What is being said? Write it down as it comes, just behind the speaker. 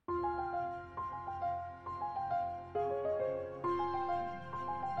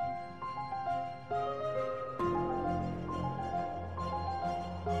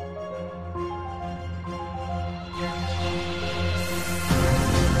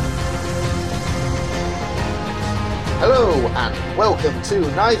Hello, and welcome to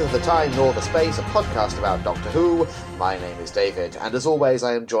Neither the Time Nor the Space, a podcast about Doctor Who. My name is David, and as always,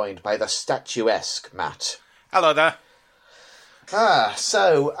 I am joined by the statuesque Matt. Hello there. I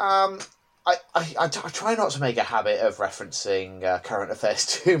try not to make a habit of referencing current affairs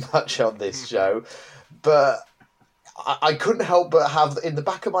too much on this show, but I couldn't help but have in the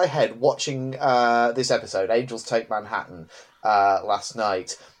back of my head watching this episode, Angels Take Manhattan, last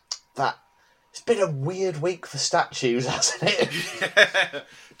night, that it's been a weird week for statues, hasn't it? Yeah.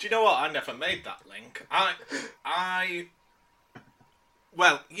 Do you know what? I never made that link.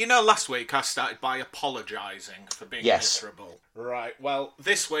 Well, you know, last week I started by apologising for being miserable. Right, well,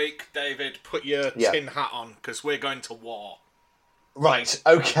 this week, David, put your tin hat on, because we're going to war. Right,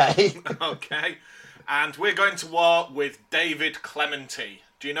 okay. Okay. And we're going to war with David Clementi.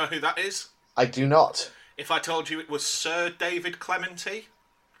 Do you know who that is? I do not. If I told you it was Sir David Clementi?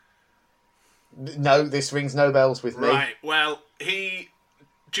 No, this rings no bells with me. Right, well, do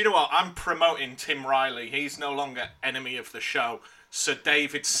you know what? I'm promoting Tim Riley. He's no longer enemy of the show. Sir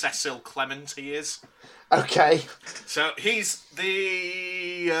David Cecil Clementi is. Okay. So he's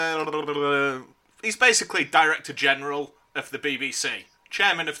he's basically Director General of the BBC.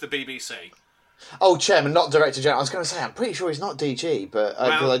 Chairman of the BBC. Oh, Chairman, not Director General. I was going to say, I'm pretty sure he's not DG, but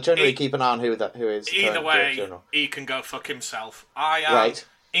I generally keep an eye on who is. Either way, he can go fuck himself. I am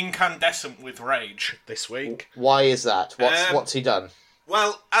incandescent with rage this week. Why is that? What's he done?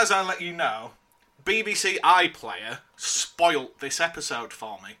 Well, as I let you know, BBC iPlayer spoilt this episode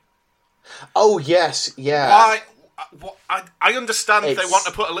for me. Oh, yes, yeah. Why? I understand they want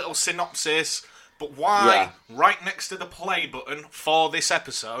to put a little synopsis, but why, right next to the play button for this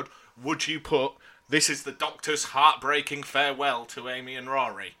episode, would you put, "This is the Doctor's heartbreaking farewell to Amy and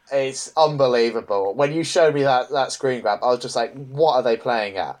Rory"? It's unbelievable. When you showed me that screen grab, I was just like, what are they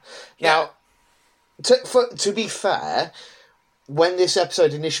playing at? Yeah. Now, to be fair, when this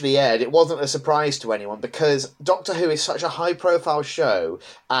episode initially aired, it wasn't a surprise to anyone because Doctor Who is such a high-profile show,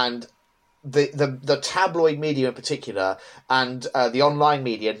 and the tabloid media in particular and the online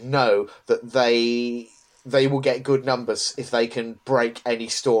media know that they will get good numbers if they can break any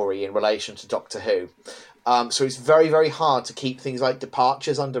story in relation to Doctor Who. So it's very, very hard to keep things like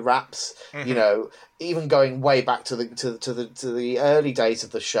departures under wraps. Mm-hmm. You know, even going way back to the early days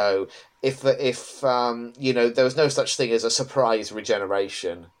of the show. If you know, there was no such thing as a surprise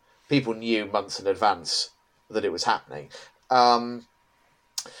regeneration. People knew months in advance that it was happening.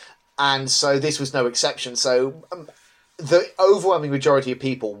 And so this was no exception. So the overwhelming majority of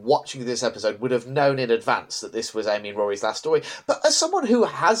people watching this episode would have known in advance that this was Amy and Rory's last story. But as someone who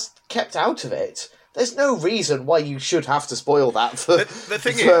has kept out of it, there's no reason why you should have to spoil that for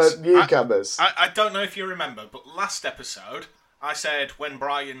newcomers. I don't know if you remember, but last episode, I said when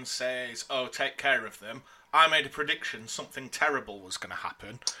Brian says, "Oh, take care of them," I made a prediction something terrible was going to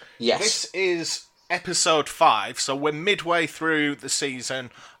happen. Yes. This is episode 5, so we're midway through the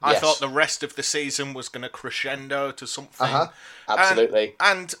season. I thought the rest of the season was going to crescendo to something. Absolutely.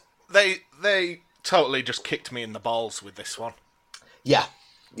 And they totally just kicked me in the balls with this one. Yeah.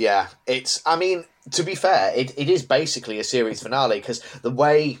 I mean, to be fair, it is basically a series finale, because the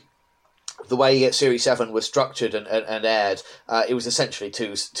way Series 7 was structured and aired, it was essentially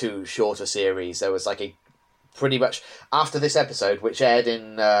two shorter series. There was like pretty much after this episode, which aired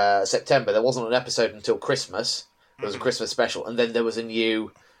in September, there wasn't an episode until Christmas. There was a Christmas special, and then there was a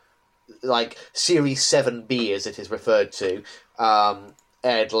new, like, Series 7B, as it is referred to,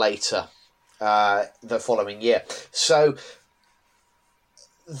 aired later the following year. So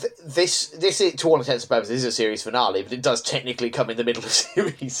this is, to all intents and purposes, is a series finale, but it does technically come in the middle of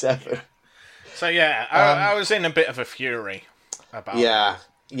Series 7. So yeah, I was in a bit of a fury about it.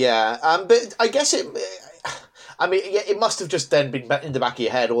 Yeah. But I guess it must have just then been in the back of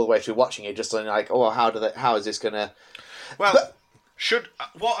your head all the way through watching it, just like, oh, how is this gonna? Well,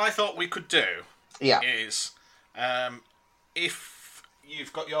 what I thought we could do is, if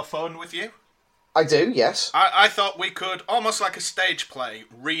you've got your phone with you. I do, yes. I thought we could, almost like a stage play,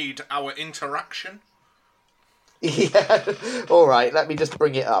 read our interaction. Yeah. All right, let me just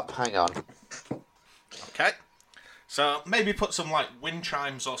bring it up. Hang on. Okay. So maybe put some like wind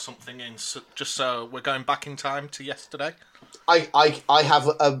chimes or something in, just so we're going back in time to yesterday. I have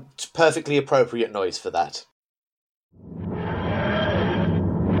a perfectly appropriate noise for that.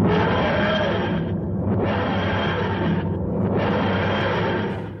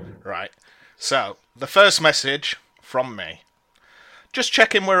 Right. So the first message from me. Just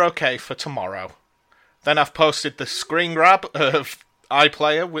checking we're okay for tomorrow. Then I've posted the screen grab of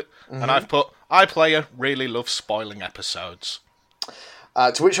iPlayer, and I've put, iPlayer really loves spoiling episodes.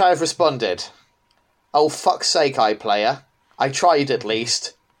 To which I have responded, Oh, fuck's sake, iPlayer. I tried at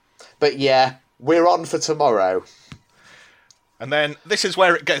least. But yeah, we're on for tomorrow. And then this is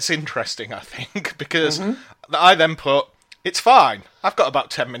where it gets interesting, I think, because I then put, it's fine. I've got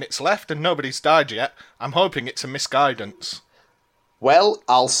about 10 minutes left and nobody's died yet. I'm hoping it's a misguidance. Well,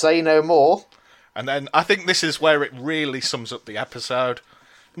 I'll say no more. And then I think this is where it really sums up the episode.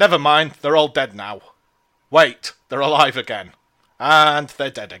 Never mind, they're all dead now. Wait, they're alive again. And they're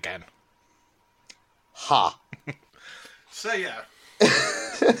dead again. Ha. So, yeah.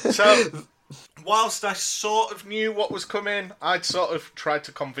 So, whilst I sort of knew what was coming, I'd sort of tried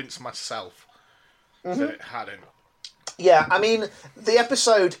to convince myself that it hadn't. Yeah, I mean, the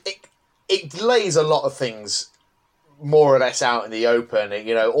episode, it lays a lot of things more or less out in the open.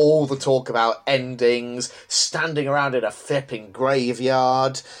 You know, all the talk about endings, standing around in a flipping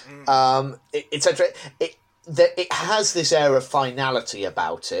graveyard, etc. It has this air of finality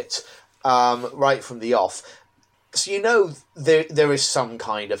about it, right from the off. So you know there is some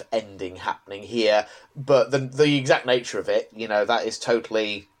kind of ending happening here, but the exact nature of it, you know, that is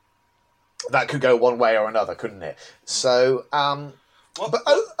totally... That could go one way or another, couldn't it? So, no,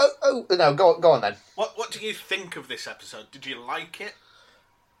 go on then. What do you think of this episode? Did you like it?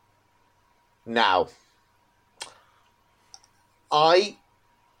 Now, the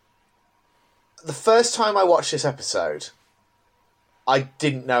first time I watched this episode, I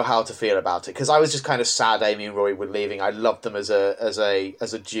didn't know how to feel about it because I was just kind of sad Amy and Rory were leaving. I loved them as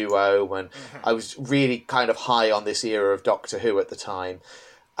a duo, and I was really kind of high on this era of Doctor Who at the time.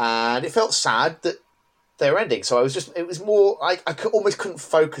 And it felt sad that they were ending. So it was more, I almost couldn't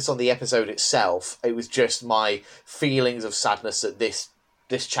focus on the episode itself. It was just my feelings of sadness that this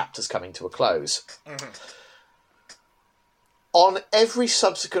chapter's coming to a close. On every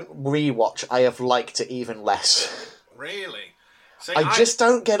subsequent rewatch, I have liked it even less. Really? See, I just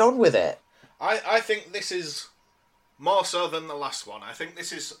don't get on with it. I think this is more so than the last one. I think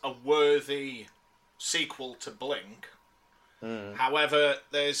this is a worthy sequel to Blink. However,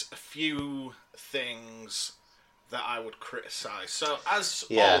 there's a few things that I would criticise. So, as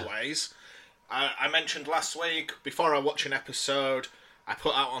always, I mentioned last week, before I watch an episode, I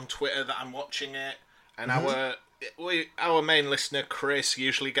put out on Twitter that I'm watching it, and our main listener, Chris,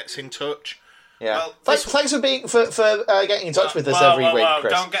 usually gets in touch. Yeah. Well, thanks for getting in touch with us every week,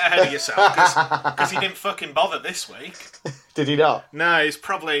 Chris. Don't get ahead of yourself, because he didn't fucking bother this week. Did he not? No, he's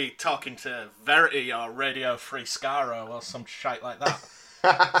probably talking to Verity or Radio Free Scaro or some shite like that.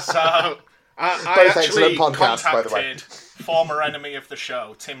 So, I actually contacted former enemy of the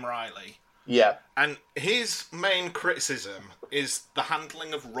show, Tim Riley. Yeah. And his main criticism is the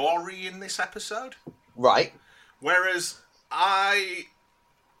handling of Rory in this episode. Right. Whereas I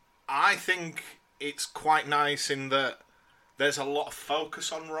think it's quite nice in that there's a lot of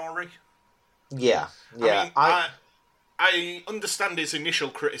focus on Rory. Yeah. Yeah. I understand his initial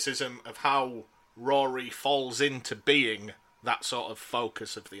criticism of how Rory falls into being that sort of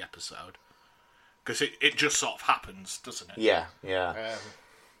focus of the episode. Because it just sort of happens, doesn't it? Yeah, yeah.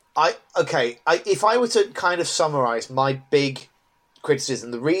 If I were to kind of summarise my big criticism,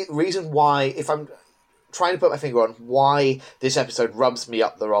 the reason why, if I'm trying to put my finger on why this episode rubs me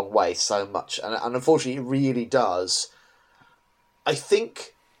up the wrong way so much, and unfortunately it really does, I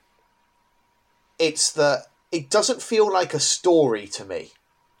think it's that it doesn't feel like a story to me.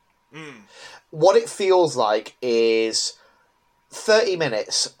 What it feels like is 30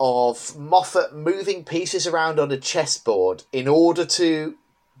 minutes of Moffat moving pieces around on a chessboard in order to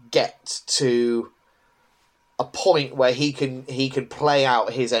get to a point where he can play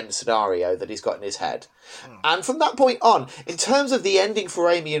out his end scenario that he's got in his head. And from that point on, in terms of the ending for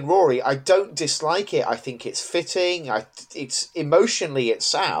Amy and Rory, I don't dislike it. I think it's fitting. It's emotionally it's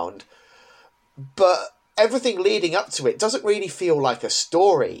sound. But everything leading up to it doesn't really feel like a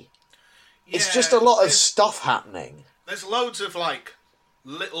story. Yeah, it's just a lot of stuff happening. There's loads of,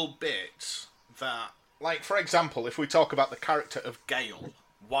 little bits that... Like, for example, if we talk about the character of Gale,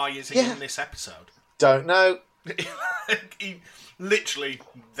 why is he in this episode? Don't know. He literally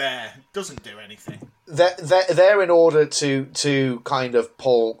doesn't do anything. They're there in order to kind of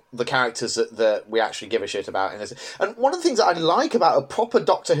pull the characters that we actually give a shit about in this. And one of the things that I like about a proper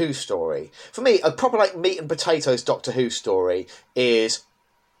Doctor Who story, for me, a proper meat and potatoes Doctor Who story is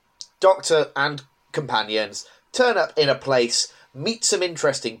Doctor and companions turn up in a place, meet some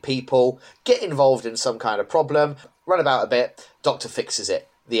interesting people, get involved in some kind of problem, run about a bit, Doctor fixes it.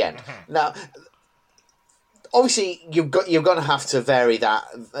 The end. Now, obviously, you're going to have to vary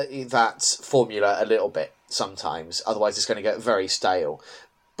that formula a little bit sometimes, otherwise it's going to get very stale.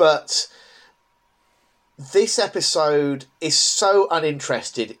 But this episode is so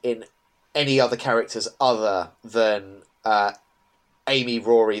uninterested in any other characters other than Amy,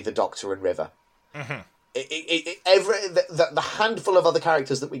 Rory, the Doctor, and River. Mm-hmm. The handful of other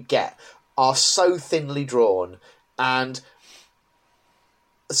characters that we get are so thinly drawn and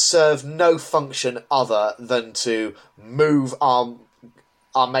serve no function other than to move our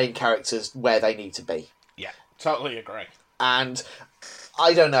main characters where they need to be. Yeah, totally agree. And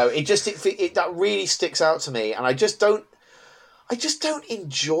I don't know, that really sticks out to me, and I just don't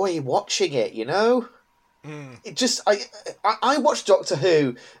enjoy watching it, you know? It just I watch Doctor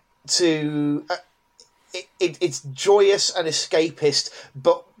Who to it's joyous and escapist,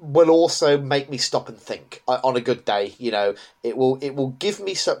 but will also make me stop and think on a good day. You know, it will give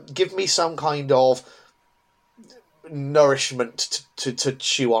me some kind of nourishment to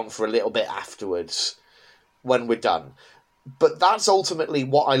chew on for a little bit afterwards when we're done. But that's ultimately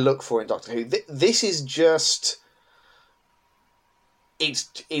what I look for in Doctor Who. This is just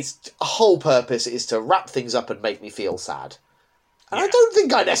its whole purpose is to wrap things up and make me feel sad. And I don't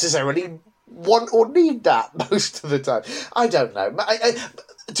think I necessarily want or need that most of the time. I don't know.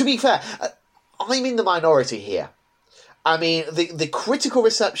 To be fair, I'm in the minority here. I mean, the critical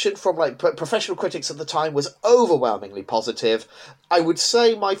reception from professional critics at the time was overwhelmingly positive. I would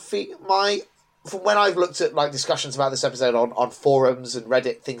say from when I've looked at discussions about this episode on forums and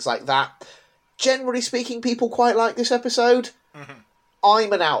Reddit, things like that, generally speaking, people quite like this episode. Mm-hmm.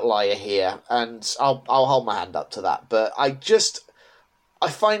 I'm an outlier here, and I'll hold my hand up to that. But I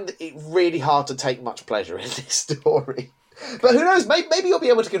find it really hard to take much pleasure in this story. But who knows? Maybe you'll be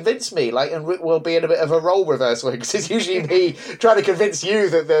able to convince me, and we'll be in a bit of a role reversal, because it's usually me trying to convince you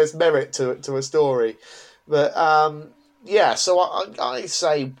that there's merit to a story. But yeah, so I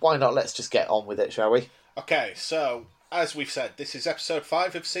say, why not? Let's just get on with it, shall we? Okay, so as we've said, this is episode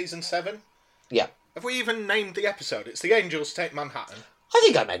 5 of season 7. Yeah. Have we even named the episode? It's The Angels Take Manhattan. I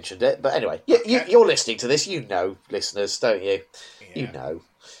think I mentioned it, but anyway, you're listening to this, you know, listeners, don't you? Yeah. You know.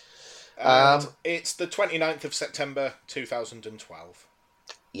 And it's the 29th of September 2012.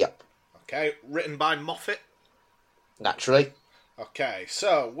 Yep. Okay, written by Moffat. Naturally. Okay,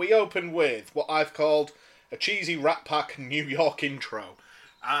 so we open with what I've called a cheesy Rat Pack New York intro.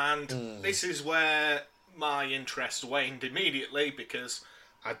 And this is where my interest waned immediately, because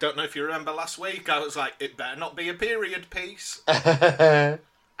I don't know if you remember last week, I was like, it better not be a period piece. And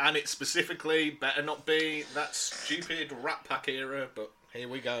it specifically better not be that stupid Rat Pack era, but here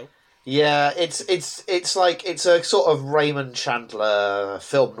we go. Yeah, it's like it's a sort of Raymond Chandler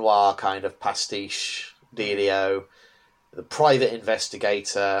film noir kind of pastiche dealio. The private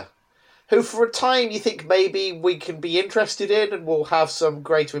investigator, who for a time you think maybe we can be interested in and will have some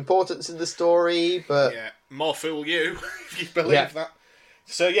greater importance in the story, but yeah, more fool you if you believe that.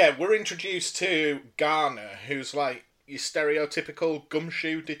 So yeah, we're introduced to Garner, who's like your stereotypical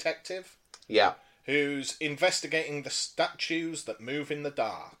gumshoe detective. Yeah. Who's investigating the statues that move in the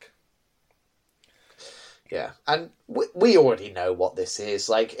dark. Yeah, and we already know what this is.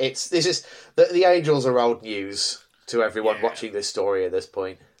 The Angels are old news to everyone watching this story at this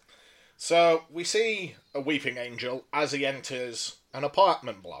point. So we see a weeping angel as he enters an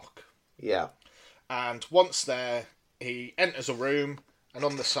apartment block. Yeah. And once there, he enters a room, and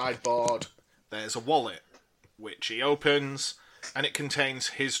on the sideboard there's a wallet, which he opens, and it contains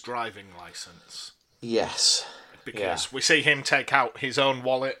his driving licence. Yes. Because we see him take out his own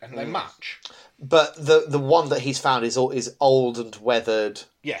wallet, and they match. But the one that he's found is old and weathered.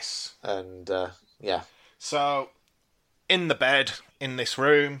 Yes. And, yeah. So, in the bed, in this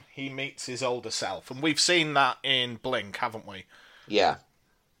room, he meets his older self. And we've seen that in Blink, haven't we? Yeah.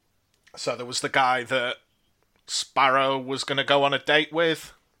 So there was the guy that Sparrow was going to go on a date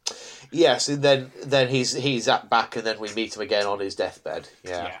with. Yes, and then he's back, and then we meet him again on his deathbed.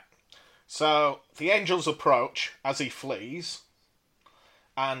 Yeah. So, the angels approach as he flees.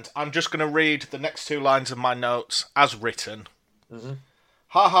 And I'm just going to read the next 2 lines of my notes as written. Mm-hmm.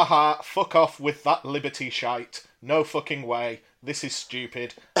 Ha ha ha, fuck off with that liberty shite. No fucking way. This is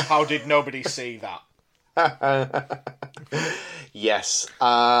stupid. How did nobody see that? Yes.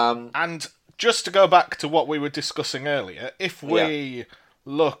 And just to go back to what we were discussing earlier, if we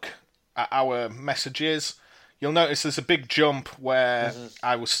look at our messages, you'll notice there's a big jump where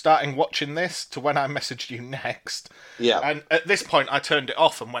I was starting watching this to when I messaged you next. Yeah. And at this point, I turned it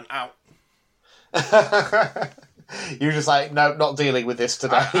off and went out. You were just like, no, not dealing with this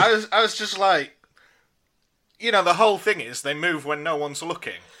today. I was just like, the whole thing is they move when no one's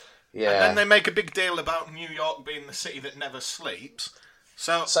looking. Yeah. And then they make a big deal about New York being the city that never sleeps.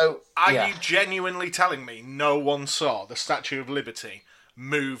 So are you genuinely telling me no one saw the Statue of Liberty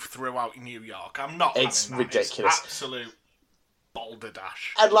move throughout New York? I'm not. It's ridiculous. It's absolute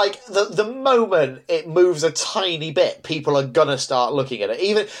balderdash. And, like, the moment it moves a tiny bit, people are gonna start looking at it.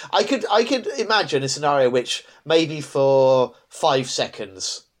 Even I could imagine a scenario which maybe for 5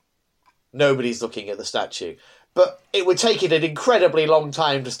 seconds nobody's looking at the statue, but it would take it an incredibly long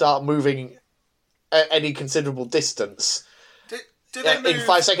time to start moving at any considerable distance. Do they move in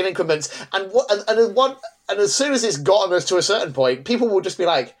 5-second increments? And as soon as it's gotten us to a certain point, people will just be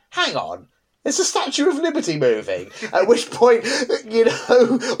like, "Hang on. It's the Statue of Liberty moving." At which point,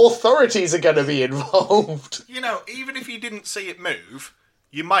 authorities are going to be involved. Even if you didn't see it move,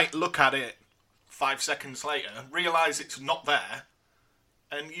 you might look at it 5 seconds later, realise it's not there,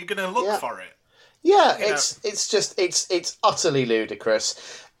 and you're going to look for it. Yeah, it's utterly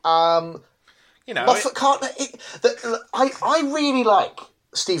ludicrous. Moffat can't. I really like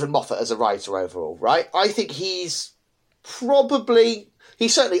Stephen Moffat as a writer overall. Right, I think he's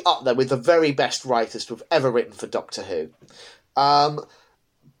certainly up there with the very best writers to have ever written for Doctor Who.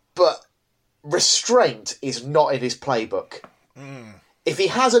 But restraint is not in his playbook. If he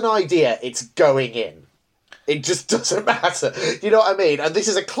has an idea, it's going in. It just doesn't matter. You know what I mean? And this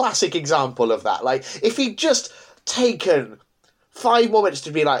is a classic example of that. Like, if he'd just taken 5 more minutes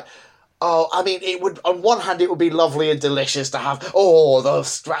to be like, it would, on one hand, it would be lovely and delicious to have, the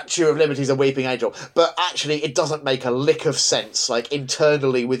Statue of Liberty is a weeping angel. But actually, it doesn't make a lick of sense, like,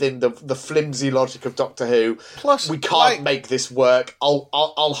 internally within the flimsy logic of Doctor Who. Plus, we can't make this work. I'll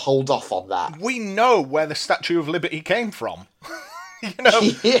hold off on that. We know where the Statue of Liberty came from.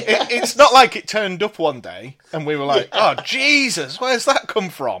 It's not like it turned up one day and we were like, "Oh, Jesus, where's that come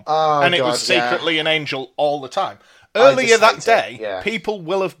from?" And it was secretly an angel all the time. Earlier that day, people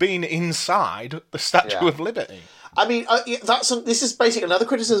will have been inside the Statue of Liberty. I mean, this is basically another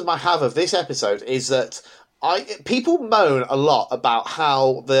criticism I have of this episode, is that people moan a lot about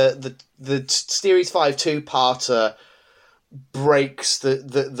how the Series 5 2-parter breaks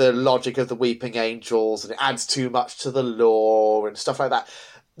the logic of the Weeping Angels and it adds too much to the lore and stuff like that.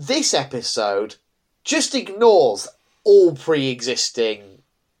 This episode just ignores all pre-existing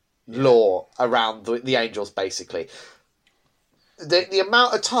lore around the angels, basically. The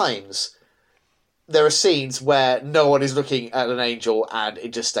amount of times there are scenes where no one is looking at an angel and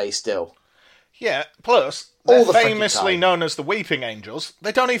it just stays still. Yeah, plus, they're famously known as the Weeping Angels.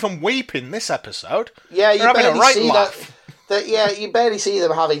 They don't even weep in this episode. Yeah, you barely see that. You barely see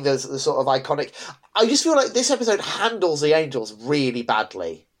them having the sort of iconic... I just feel like this episode handles the angels really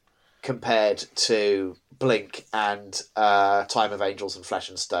badly compared to Blink and Time of Angels and Flesh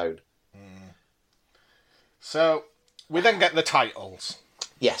and Stone. So, we then get the titles.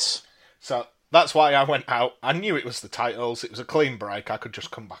 Yes. So, that's why I went out. I knew it was the titles. It was a clean break. I could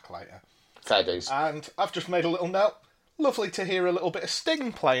just come back later. Fair dues. And I've just made a little note. Lovely to hear a little bit of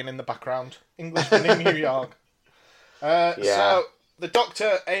Sting playing in the background. Englishman in New York. So, the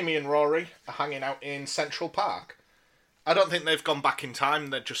Doctor, Amy and Rory are hanging out in Central Park. I don't think they've gone back in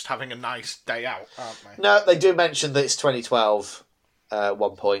time. They're just having a nice day out, aren't they? No, they do mention that it's 2012 at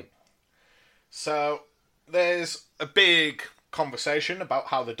one point. So, there's a big conversation about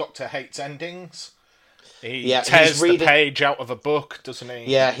how the Doctor hates endings. He tears the page out of a book, doesn't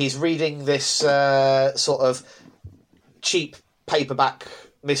he? Yeah, he's reading this sort of cheap paperback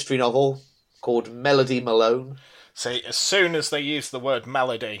mystery novel called Melody Malone. See, as soon as they used the word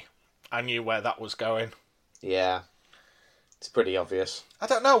melody, I knew where that was going. Yeah. It's pretty obvious. I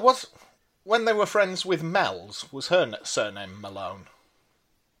don't know, when they were friends with Mel's, was her surname Malone?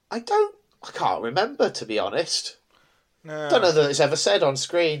 I can't remember, to be honest. No. Don't know that it's ever said on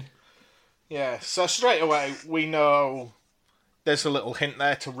screen. Yeah, so straight away we know there's a little hint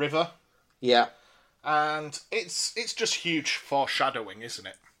there to River. Yeah. And it's just huge foreshadowing, isn't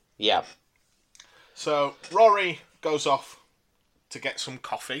it? Yeah. So Rory goes off to get some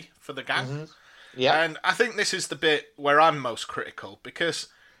coffee for the gang. Mm-hmm. Yeah. And I think this is the bit where I'm most critical, because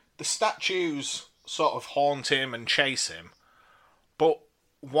the statues sort of haunt him and chase him, but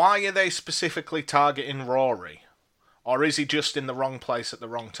why are they specifically targeting Rory? Or is he just in the wrong place at the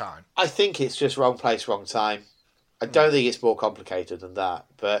wrong time? I think it's just wrong place, wrong time. I don't think it's more complicated than that.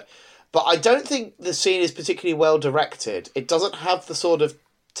 But I don't think the scene is particularly well directed. It doesn't have the sort of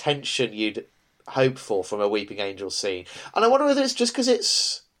tension you'd hope for from a Weeping Angel scene. And I wonder whether it's just because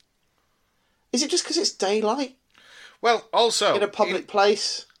it's... Is it just because it's daylight? Well, also... In a public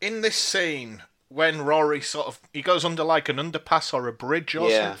place? In this scene, when Rory he goes under like an underpass or a bridge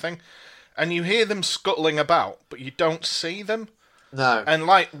or something, and you hear them scuttling about, but you don't see them. No. And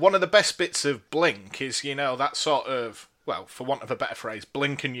like, one of the best bits of Blink is, that sort of, well, for want of a better phrase,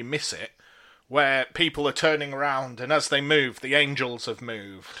 blink and you miss it, where people are turning around, and as they move, the angels have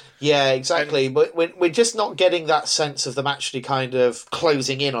moved. Yeah, exactly. But we're just not getting that sense of them actually kind of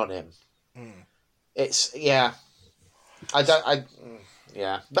closing in on him. It's yeah.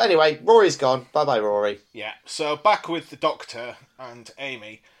 Yeah. But anyway, Rory's gone. Bye bye, Rory. Yeah. So back with the Doctor and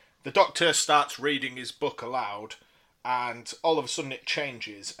Amy. The Doctor starts reading his book aloud, and all of a sudden it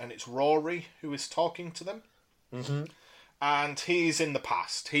changes, and it's Rory who is talking to them. Mm-hmm. And he's in the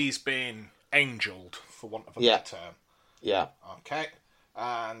past. He's been angeled, for want of a better term. Yeah. Okay.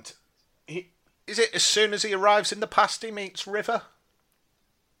 And is it as soon as he arrives in the past he meets River?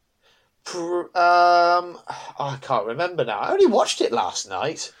 I can't remember now. I only watched it last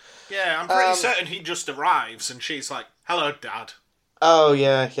night. Yeah, I'm pretty certain he just arrives and she's like, "Hello, Dad." Oh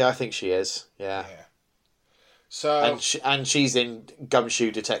yeah, I think she is. Yeah. So and she's in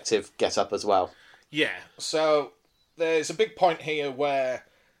Gumshoe Detective get up as well. Yeah. So there's a big point here where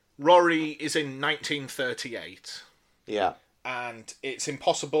Rory is in 1938. Yeah. And it's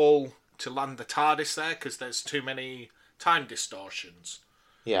impossible to land the TARDIS there because there's too many time distortions.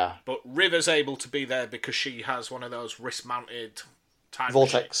 Yeah. But River's able to be there because she has one of those wrist-mounted time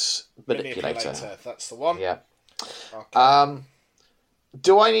vortex manipulator. That's the one. Yeah. Okay.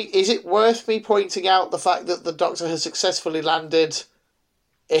 Is it worth me pointing out the fact that the Doctor has successfully landed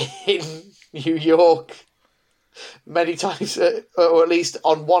in New York many times, or at least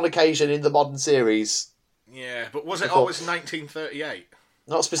on one occasion in the modern series? Yeah, but was it always 1938?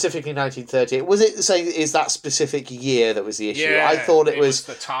 Not specifically 1938. Was it saying is that specific year that was the issue? Yeah, I thought it was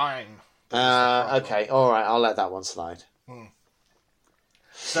the time. Okay, all right, I'll let that one slide.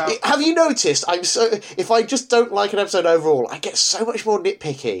 So, have you noticed? If I just don't like an episode overall, I get so much more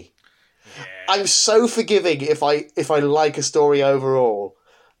nitpicky. Yeah. I'm so forgiving if I like a story overall,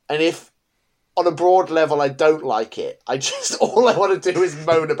 and if on a broad level I don't like it, all I want to do is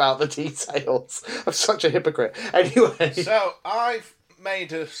moan about the details. I'm such a hypocrite. Anyway, so I've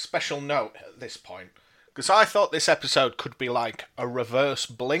made a special note at this point because I thought this episode could be like a reverse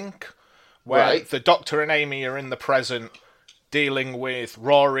Blink, where the Doctor and Amy are in the present, dealing with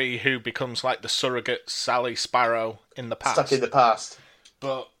Rory, who becomes like the surrogate Sally Sparrow in the past. Stuck in the past.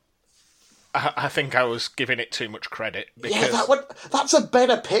 But I think I was giving it too much credit. Because, that's a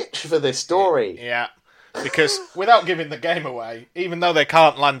better pitch for this story. Yeah, because without giving the game away, even though they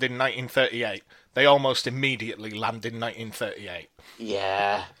can't land in 1938, they almost immediately land in 1938.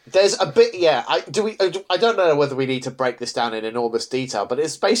 Yeah, there's a bit. Yeah, I don't know whether we need to break this down in enormous detail, but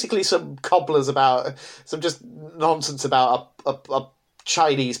it's basically some cobblers about some just nonsense about a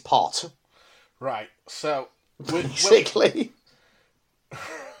Chinese pot. Right. So basically,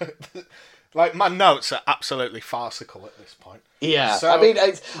 like my notes are absolutely farcical at this point. Yeah, so I mean,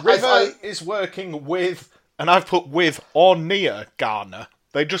 River is working with, and I've put with or near Garner.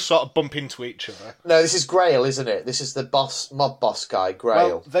 They just sort of bump into each other. No, this is Grail, isn't it? This is the mob boss guy,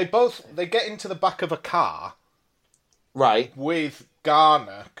 Grail. Well, they get into the back of a car, right, with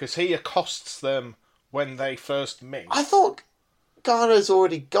Garner because he accosts them when they first meet. I thought Garner's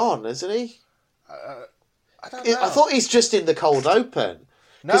already gone, isn't he? I don't know. I thought he's just in the cold open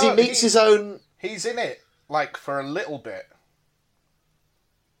because he meets his own. He's in it like for a little bit.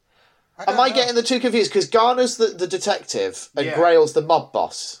 Am I getting the two confused? Because Garner's the detective and Grail's the mob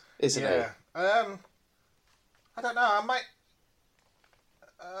boss, isn't he? I don't know. I might.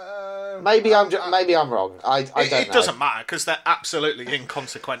 Maybe I'm wrong. I don't know. It doesn't matter because they're absolutely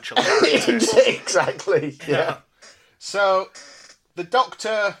inconsequential. Exactly. Yeah. So the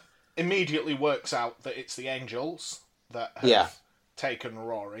Doctor immediately works out that it's the angels that have taken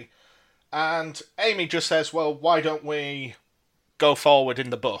Rory, and Amy just says, "Well, why don't we go forward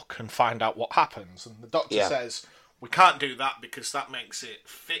in the book and find out what happens?" And the Doctor says, "We can't do that because that makes it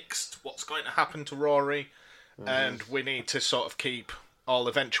fixed what's going to happen to Rory, and we need to sort of keep all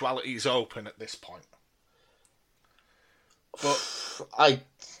eventualities open at this point." But I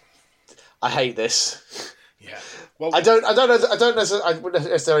hate this. Yeah. Well, I don't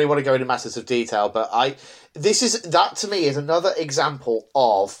necessarily want to go into masses of detail, but that to me is another example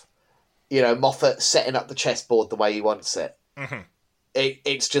of, Moffat setting up the chessboard the way he wants it. Mm-hmm.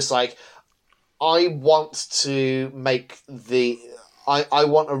 It's just like, I want to make I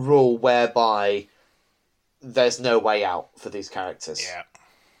want a rule whereby there's no way out for these characters. Yeah.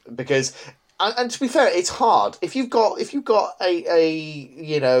 Because, and to be fair, it's hard. If you've got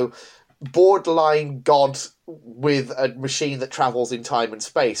a borderline god with a machine that travels in time and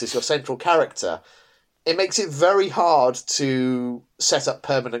space as your central character, it makes it very hard to set up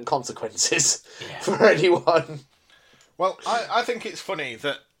permanent consequences for anyone. Well, I think it's funny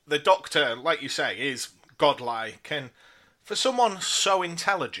that the Doctor, like you say, is godlike, and for someone so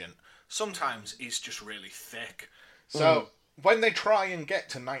intelligent, sometimes is just really thick. So when they try and get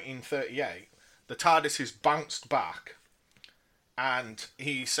to 1938, the TARDIS is bounced back, and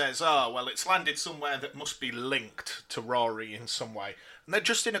he says, "Oh, well, it's landed somewhere that must be linked to Rory in some way." And they're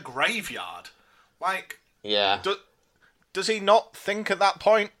just in a graveyard. Like, yeah. Does he not think at that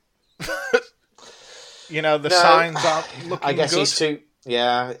point? The signs aren't looking I guess good? he's too...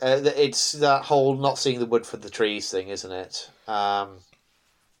 Yeah, it's that whole not seeing the wood for the trees thing, isn't it?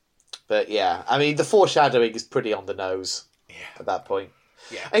 But yeah, I mean, the foreshadowing is pretty on the nose at that point.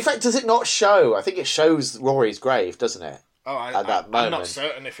 Yeah. In fact, does it not show? I think it shows Rory's grave, doesn't it? Oh, at that moment. I'm not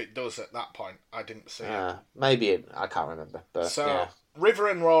certain if it does at that point. I didn't see it. Maybe I can't remember. But so, yeah. River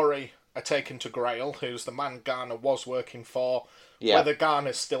and Rory are taken to Grail, who's the man Garner was working for. Yeah. Whether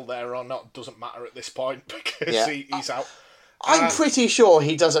Garner's still there or not doesn't matter at this point because he's out. I'm pretty sure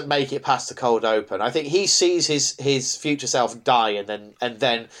he doesn't make it past the cold open. I think he sees his future self die, and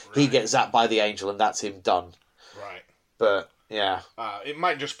then he gets zapped by the angel, and that's him done. Right. But yeah, it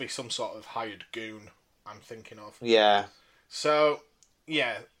might just be some sort of hired goon I'm thinking of. Yeah. So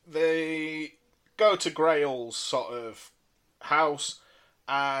yeah, they go to Grail's sort of house,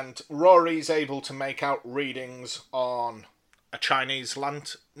 and Rory's able to make out readings on a Chinese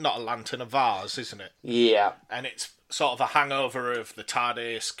not a lantern, a vase, isn't it? Yeah. And it's sort of a hangover of the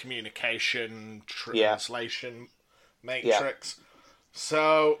TARDIS communication translation matrix. Yeah.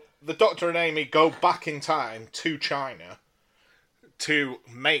 So the Doctor and Amy go back in time to China to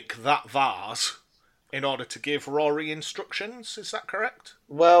make that vase in order to give Rory instructions. Is that correct?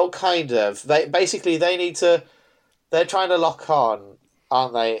 Well, kind of. They're trying to lock on,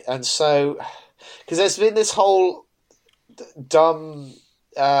 aren't they? And so, because there's been this whole dumb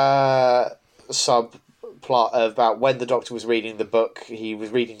subplot about when the Doctor was reading the book, he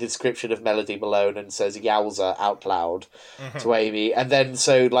was reading the description of Melody Malone and says "Yowza" out loud to Amy, and then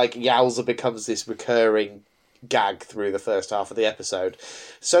so Yowza becomes this recurring gag through the first half of the episode.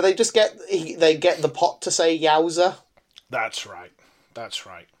 So they just get the pot to say "Yowza." That's right.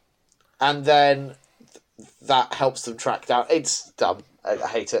 And then that helps them track down. It's dumb. I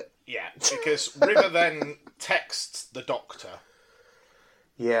hate it. Yeah, because River then texts the Doctor.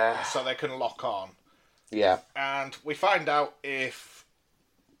 Yeah. So they can lock on. Yeah. And we find out at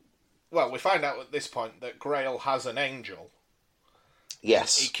this point that Grail has an angel.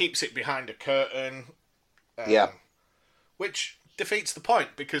 Yes. He keeps it behind a curtain. Which defeats the point,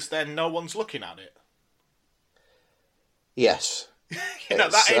 because then no one's looking at it. Yes.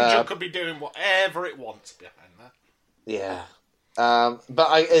 That angel could be doing whatever it wants behind that. Yeah. But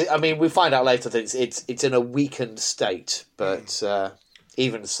I mean, we find out later that it's in a weakened state, but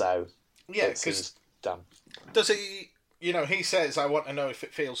even so, because dumb. Does he? He says, "I want to know if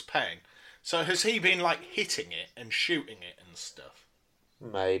it feels pain." So has he been hitting it and shooting it and stuff?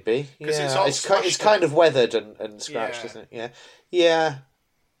 Maybe. Yeah. It's kind of weathered and scratched, isn't it? Yeah. Yeah.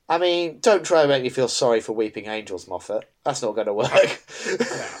 I mean, don't try and make me feel sorry for weeping angels, Moffat. That's not going to work.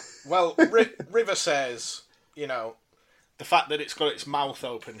 Yeah. Well, River says, the fact that it's got its mouth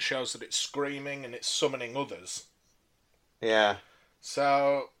open shows that it's screaming and it's summoning others. Yeah.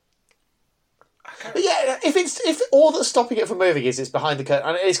 So, yeah, if all that's stopping it from moving is it's behind the curtain,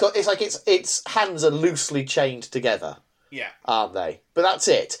 and its hands are loosely chained together. Yeah. Aren't they? But that's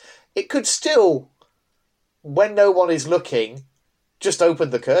it. It could still, when no one is looking, just open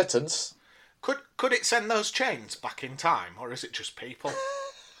the curtains. Could it send those chains back in time, or is it just people?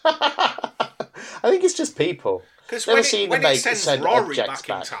 I think it's just people. Because when it sends Rory back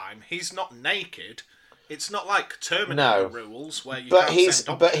in time, he's not naked. It's not like Terminator rules where you can't send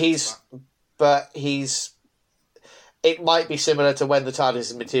objects back. But he's. It might be similar to when the TARDIS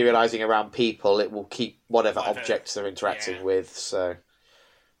is materialising around people. It will keep whatever objects they're interacting with. So,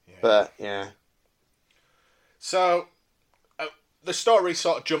 but yeah. So, the story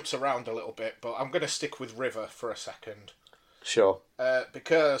sort of jumps around a little bit, but I'm going to stick with River for a second. Sure.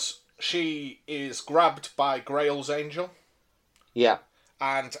 Because she is grabbed by Grail's angel. Yeah.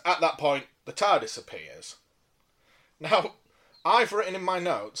 And at that point, the TARDIS appears. Now, I've written in my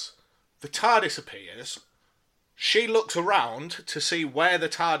notes, the TARDIS appears. She looks around to see where the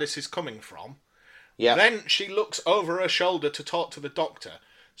TARDIS is coming from. Yeah. Then she looks over her shoulder to talk to the Doctor.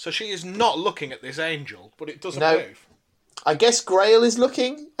 So she is not looking at this angel, but it doesn't move. I guess Grail is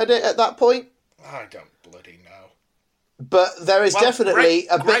looking at it at that point. I don't bloody know. But there is definitely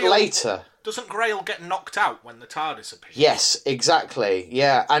a bit later. Doesn't Grail get knocked out when the TARDIS appears? Yes, exactly.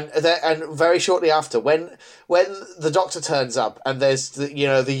 Yeah, and very shortly after, when the Doctor turns up, and there's the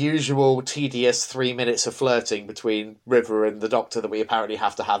usual tedious 3 minutes of flirting between River and the Doctor that we apparently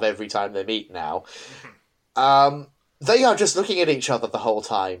have to have every time they meet now. They are just looking at each other the whole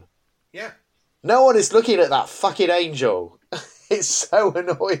time. Yeah. No one is looking at that fucking angel. It's so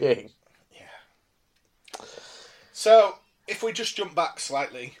annoying. Yeah. So, if we just jump back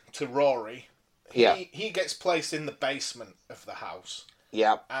slightly to Rory, he gets placed in the basement of the house.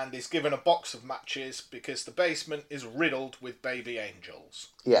 Yeah. And is given a box of matches because the basement is riddled with baby angels.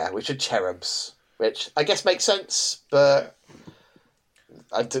 Yeah, which are cherubs. Which I guess makes sense, but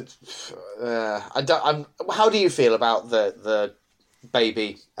how do you feel about the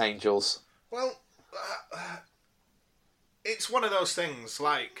baby angels? Well, it's one of those things,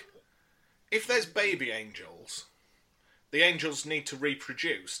 like, if there's baby angels, the angels need to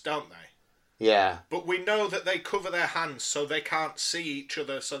reproduce, don't they? Yeah. But we know that they cover their hands so they can't see each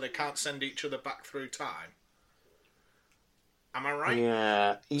other, so they can't send each other back through time. Am I right?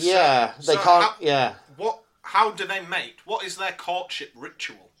 Yeah. Yeah. They can't... How do they mate? What is their courtship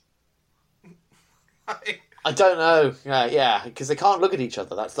ritual? I don't know. Yeah, because they can't look at each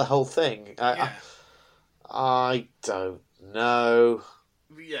other. That's the whole thing. I don't know.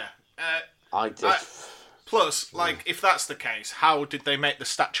 Yeah. Plus, if that's the case, how did they make the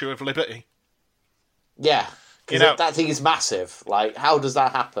Statue of Liberty? Yeah, because that thing is massive. Like, how does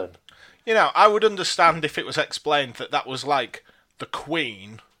that happen? I would understand if it was explained that was like the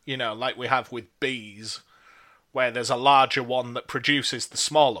queen, like we have with bees, where there's a larger one that produces the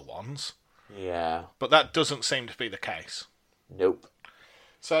smaller ones. Yeah. But that doesn't seem to be the case. Nope.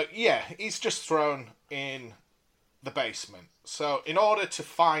 So, yeah, he's just thrown in the basement. So, in order to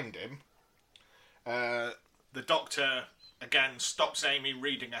find him, the Doctor, again, stops Amy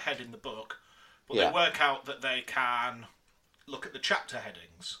reading ahead in the book, but they work out that they can look at the chapter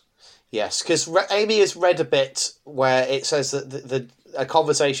headings. Yes, because Amy has read a bit where it says that a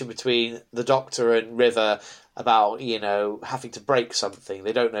conversation between the Doctor and River about, having to break something.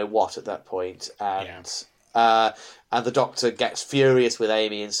 They don't know what at that point. And the Doctor gets furious with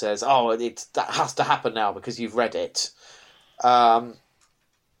Amy and says, that has to happen now because you've read it. So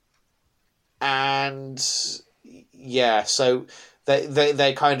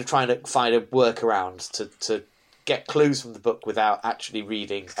they're kind of trying to find a workaround to get clues from the book without actually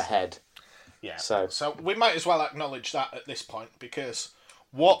reading ahead. Yeah. So we might as well acknowledge that at this point, because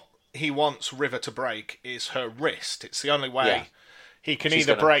what he wants River to break is her wrist. It's the only way he can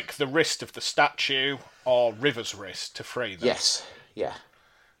either break the wrist of the statue or River's wrist to free them. Yes. Yeah.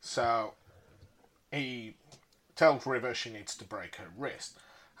 So he tells River she needs to break her wrist.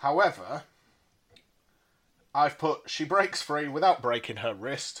 However, I've put she breaks free without breaking her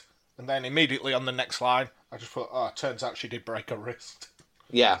wrist, and then immediately on the next line I just put, turns out she did break her wrist.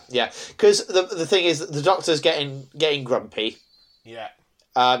 Yeah. Because the thing is that the Doctor's getting grumpy. Yeah.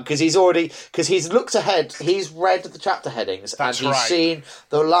 Because he's looked ahead, he's read the chapter headings, and he's seen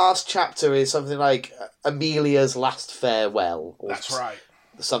the last chapter is something like Amelia's last farewell. That's right.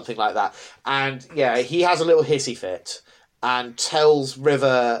 Something like that. And he has a little hissy fit and tells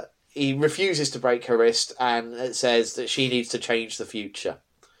River he refuses to break her wrist, and it says that she needs to change the future.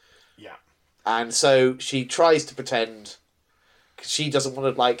 Yeah. And so she tries to pretend, because she doesn't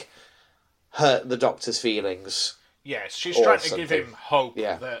want to, hurt the Doctor's feelings. Yes, she's trying to give him hope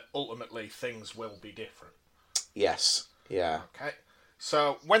that ultimately things will be different. Yes, yeah. Okay,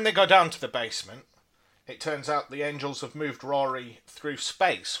 so when they go down to the basement, it turns out the angels have moved Rory through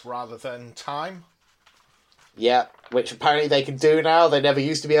space rather than time. Yeah, which apparently they can do now. They never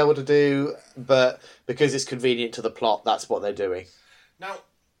used to be able to do, but because it's convenient to the plot, that's what they're doing. Now,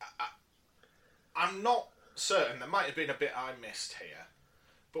 I'm not certain. There might have been a bit I missed here.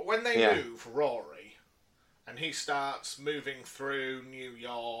 But when they move Rory, and he starts moving through New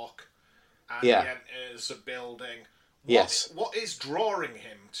York, and he enters a building, what is drawing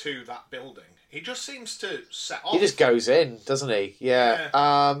him to that building? He just seems to set off. He just goes in, doesn't he? Yeah.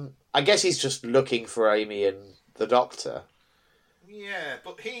 I guess he's just looking for Amy and the Doctor. Yeah,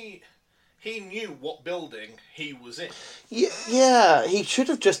 but he knew what building he was in. Yeah, he should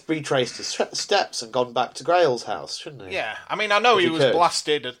have just retraced his steps and gone back to Grail's house, shouldn't he? Yeah, I mean, I know he was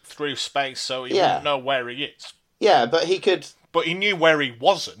blasted through space, so he wouldn't know where he is. Yeah, but he could... But he knew where he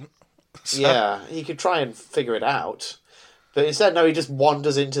wasn't. So... Yeah, he could try and figure it out. But instead, no, he just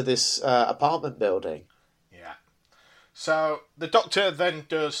wanders into this apartment building. Yeah. So, the Doctor then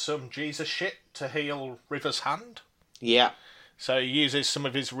does some Jesus shit to heal River's hand. Yeah. So he uses some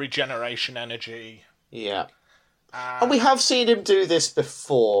of his regeneration energy. Yeah. And we have seen him do this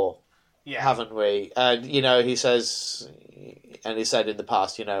before, haven't we? And, he says, and he said in the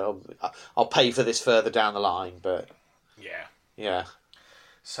past, I'll pay for this further down the line, but... Yeah. Yeah.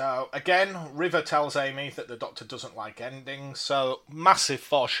 So, again, River tells Amy that the Doctor doesn't like endings, so massive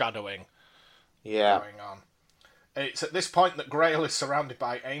foreshadowing going on. It's at this point that Grail is surrounded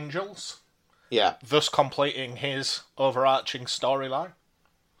by angels, Yeah. thus completing his overarching storyline.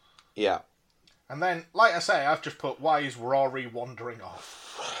 Yeah. And then, like I say, I've just put, why is Rory wandering off?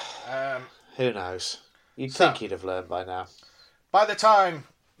 Who knows? You'd think he'd have learned by now. By the time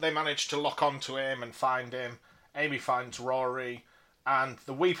they manage to lock onto him and find him, Amy finds Rory, and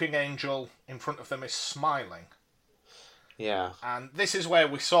the weeping angel in front of them is smiling. Yeah. And this is where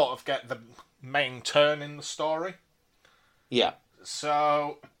we sort of get the main turn in the story. Yeah.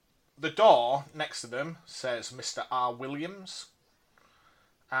 So, the door next to them says Mr. R. Williams.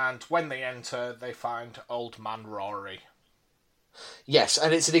 And when they enter, they find Old Man Rory. Yes,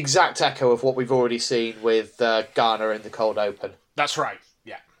 and it's an exact echo of what we've already seen with Garner in the cold open. That's right,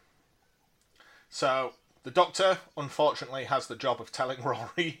 yeah. So, the Doctor, unfortunately, has the job of telling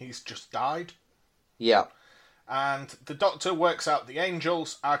Rory he's just died. Yeah. And the Doctor works out the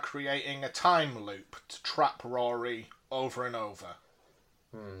angels are creating a time loop to trap Rory over and over.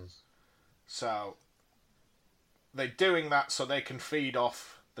 So, they're doing that so they can feed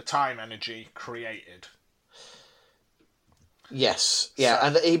off the time energy created. Yes, yeah,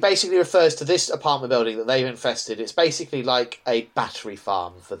 and he basically refers to this apartment building that they've infested. It's basically like a battery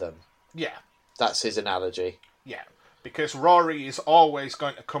farm for them. Yeah. That's his analogy. Yeah, because Rory is always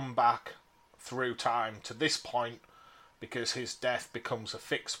going to come back through time to this point because his death becomes a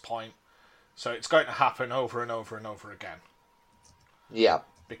fixed point. So it's going to happen over and over and over again. Yeah.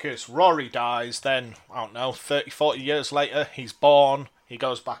 Because Rory dies, then, I don't know, 30, 40 years later, he's born, he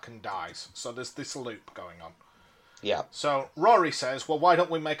goes back and dies. So there's this loop going on. Yeah. So Rory says, well, why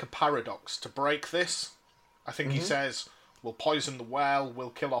don't we make a paradox to break this? I think he says, we'll poison the well, we'll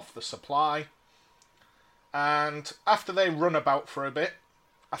kill off the supply. And after they run about for a bit,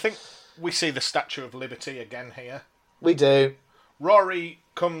 I think we see the Statue of Liberty again here. We do. Rory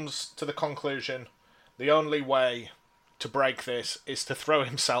comes to the conclusion the only way to break this is to throw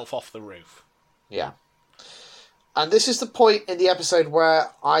himself off the roof. Yeah. And this is the point in the episode where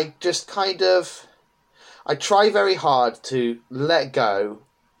I just kind of... I try very hard to let go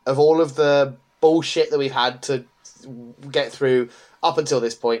of all of the bullshit that we've had to get through up until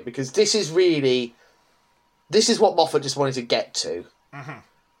this point, because this is really... This is what Moffat just wanted to get to. Mm-hmm. And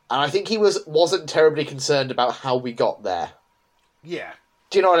I think he wasn't terribly concerned about how we got there. Yeah.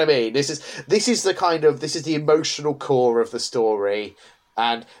 Do you know what I mean? This is the emotional core of the story,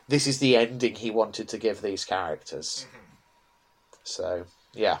 and this is the ending he wanted to give these characters. Mm-hmm. So,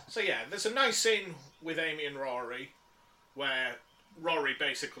 yeah. So yeah, there's a nice scene with Amy and Rory where Rory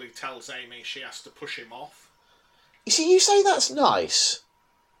basically tells Amy she has to push him off. You see, you say that's nice.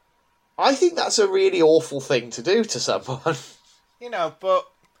 I think that's a really awful thing to do to someone. You know, but...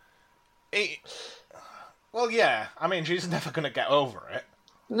 Well, yeah. I mean, she's never going to get over it.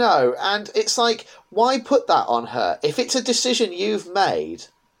 No, and it's like, why put that on her? If it's a decision you've made...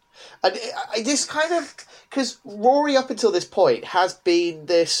 And this kind of... Because Rory, up until this point, has been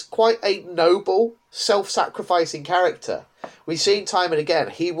this quite a noble, self-sacrificing character. We've seen time and again,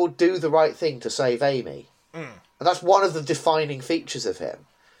 he will do the right thing to save Amy. And that's one of the defining features of him.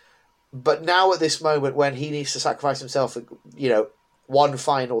 But now at this moment when he needs to sacrifice himself, one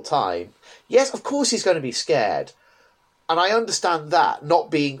final time, yes, of course he's going to be scared. And I understand that,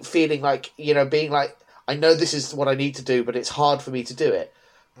 not feeling like, I know this is what I need to do, but it's hard for me to do it.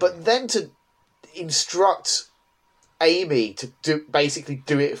 But then to instruct Amy to basically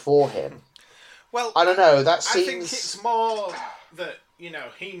do it for him. Well, I don't know, that seems... I think it's more that,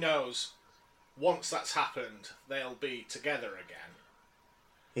 he knows once that's happened, they'll be together again.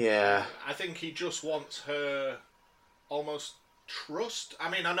 Yeah. I think he just wants her almost trust. I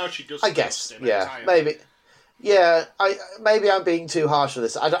mean, I know she does. I guess, trust him yeah, entirely. maybe. Yeah, maybe I'm being too harsh on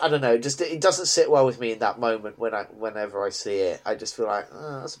this. I don't know. Just it doesn't sit well with me in that moment whenever I see it. I just feel like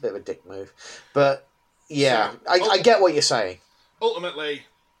that's a bit of a dick move. But yeah, So, I get what you're saying. Ultimately,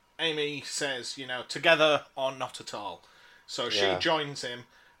 Amy says, together or not at all. So she joins him,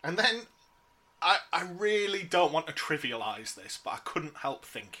 and then I really don't want to trivialise this, but I couldn't help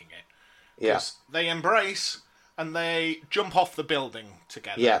thinking it. Because they embrace and they jump off the building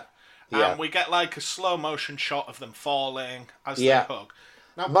together. Yeah. And we get like a slow motion shot of them falling as they hug.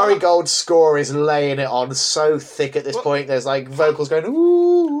 Now, Murray Gold's score is laying it on so thick at this point. There's like vocals going,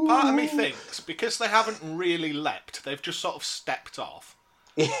 ooh. Part of me thinks, because they haven't really leapt, they've just sort of stepped off.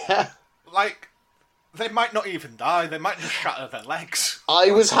 Yeah. Like, they might not even die. They might just shatter their legs.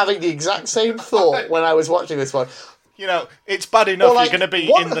 I was having the exact same thought when I was watching this one. It's bad enough you're going to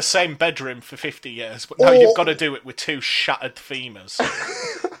be in the same bedroom for 50 years, but now you've got to do it with two shattered femurs.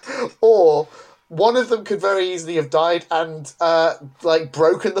 Or one of them could very easily have died and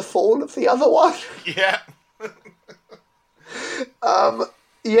broken the fall of the other one. Yeah.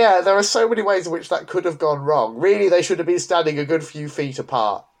 Yeah, there are so many ways in which that could have gone wrong. Really, they should have been standing a good few feet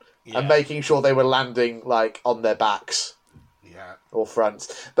apart and making sure they were landing, like, on their backs. Yeah. Or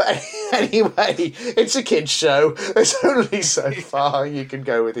fronts. But anyway, it's a kid's show. There's only so far you can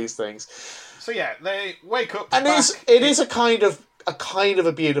go with these things. So yeah, they wake up and it is a kind of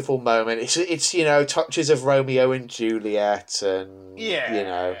a beautiful moment. It's touches of Romeo and Juliet and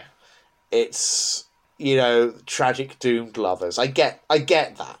it's tragic doomed lovers. I get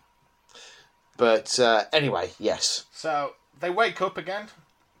that. But anyway, yes. So they wake up again,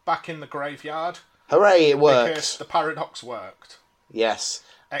 back in the graveyard. Hooray, it worked. Because the paradox worked. Yes.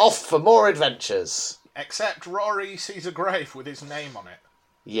 Off for more adventures. Except Rory sees a grave with his name on it.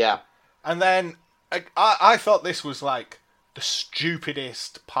 Yeah. And then I thought this was like the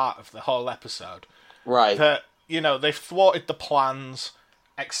stupidest part of the whole episode. Right. That, they've thwarted the plans,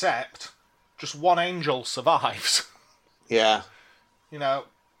 except just one angel survives. Yeah.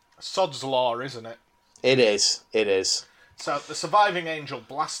 Sod's law, isn't it? It is. So the surviving angel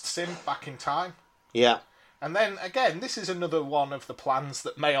blasts him back in time. Yeah. And then, again, this is another one of the plans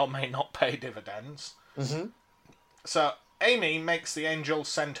that may or may not pay dividends. Mm-hmm. So Amy makes the angel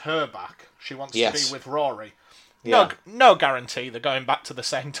send her back. She wants to be with Rory. Yeah. No guarantee they're going back to the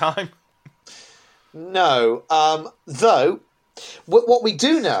same time. No. Though, what we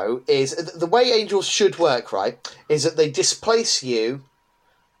do know is the way angels should work, right, is that they displace you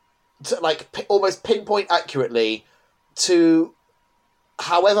to, like, almost pinpoint accurately to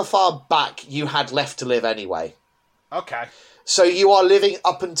however far back you had left to live anyway. Okay. So you are living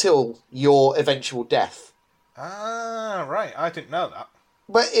up until your eventual death. Ah, right. I didn't know that.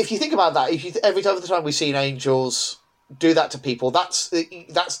 But if you think about that, every time we've seen angels do that to people, that's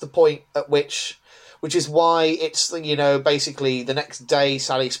the point at which is why it's basically the next day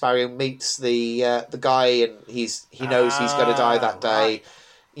Sally Sparrow meets the guy and he knows he's going to die that day.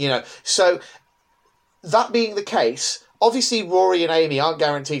 Right. So that being the case, obviously Rory and Amy aren't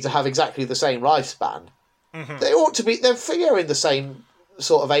guaranteed to have exactly the same lifespan. Mm-hmm. They ought to be. They're in the same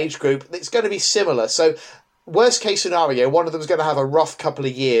sort of age group. It's going to be similar. So, worst case scenario, one of them's going to have a rough couple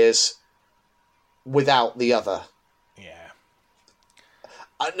of years without the other. Yeah.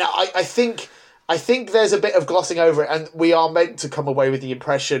 Now, I think there's a bit of glossing over it, and we are meant to come away with the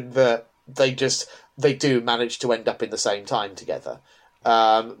impression that they do manage to end up in the same time together.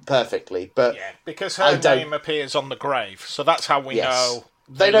 Perfectly, but because her name appears on the grave, so that's how we know.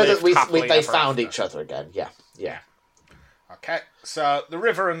 They know that they found each other again. Yeah. Okay, so the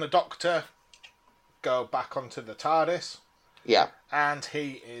River and the Doctor go back onto the TARDIS. Yeah, and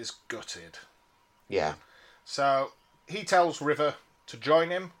he is gutted. Yeah. So he tells River to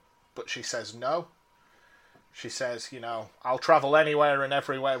join him, but she says no. She says, I'll travel anywhere and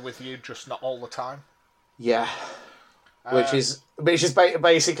everywhere with you, just not all the time. Yeah. Which is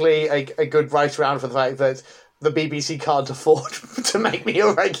basically a good write around for the fact that the BBC can't afford to make me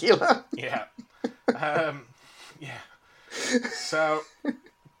a regular. Yeah. So,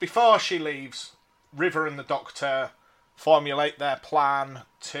 before she leaves, River and the Doctor formulate their plan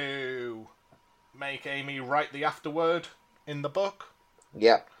to make Amy write the afterword in the book.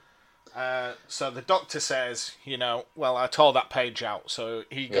 Yeah. So the Doctor says, well, I tore that page out. So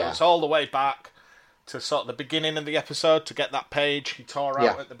he goes all the way back to sort of the beginning of the episode to get that page he tore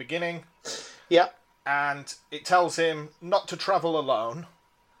out at the beginning. Yeah. And it tells him not to travel alone.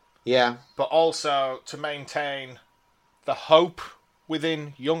 Yeah. But also to maintain the hope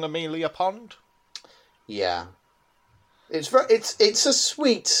within young Amelia Pond. Yeah. It's a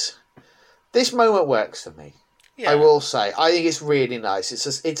sweet... This moment works for me. Yeah. I will say. I think it's really nice.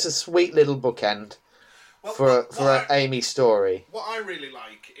 It's a sweet little bookend for an Amy story. What I really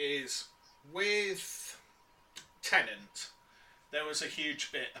like is with Tennant, there was a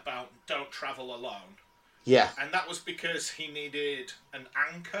huge bit about don't travel alone. Yeah. And that was because he needed an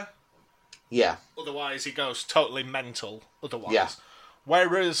anchor. Yeah. Otherwise he goes totally mental otherwise. Yeah.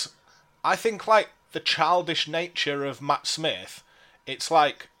 Whereas I think like the childish nature of Matt Smith, it's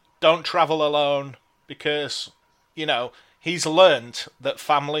like don't travel alone because, he's learned that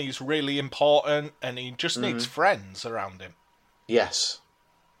family's really important and he just needs friends around him. Yes.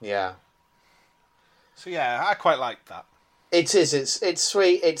 Yeah. So yeah, I quite like that. It is. It's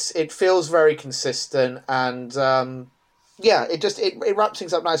sweet. It feels very consistent, and it wraps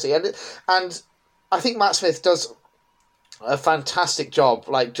things up nicely. And I think Matt Smith does a fantastic job,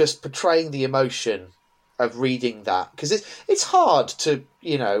 like just portraying the emotion of reading that, because it's hard to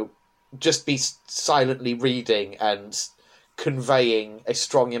just be silently reading and conveying a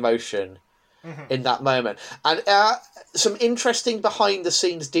strong emotion in that moment. And some interesting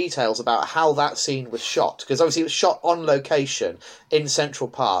behind-the-scenes details about how that scene was shot, because obviously it was shot on location in Central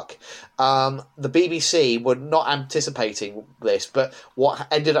Park. The BBC were not anticipating this, but what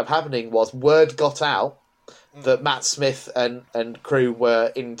ended up happening was word got out that Matt Smith and crew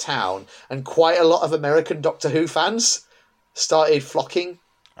were in town, and quite a lot of American Doctor Who fans started flocking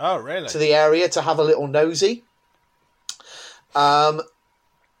to the area to have a little nosy.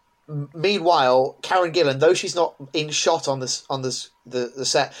 Meanwhile, Karen Gillan, though she's not in shot on the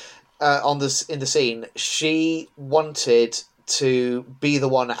set, in the scene, she wanted to be the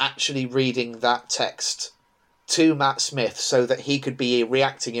one actually reading that text to Matt Smith so that he could be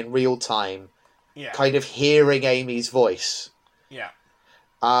reacting in real time, kind of hearing Amy's voice. Yeah.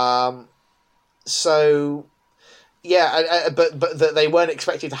 So, yeah, but they weren't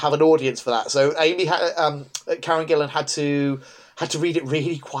expecting to have an audience for that. So Karen Gillan had to read it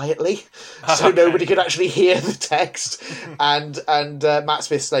really quietly, so nobody could actually hear the text. And Matt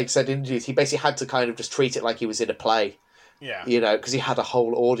Smith said in interviews he basically had to kind of just treat it like he was in a play. Yeah. Because he had a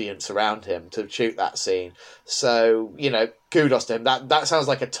whole audience around him to shoot that scene. So, kudos to him. That sounds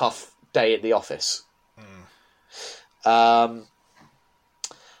like a tough day at the office. But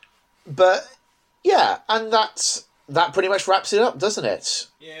yeah, and that pretty much wraps it up, doesn't it?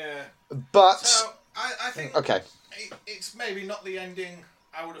 Yeah. But so I think okay. It's maybe not the ending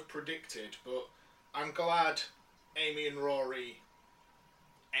I would have predicted, but I'm glad Amy and Rory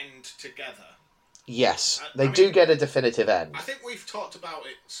end together. Yes, they do get a definitive end. I think we've talked about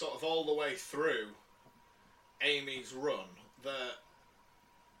it sort of all the way through Amy's run. The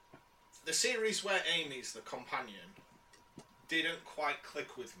series where Amy's the companion didn't quite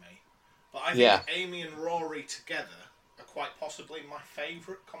click with me, but I think Amy and Rory together are quite possibly my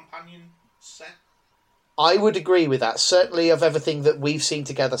favourite companion set. I would agree with that. Certainly, of everything that we've seen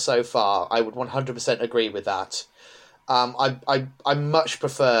together so far, I would 100% agree with that. I much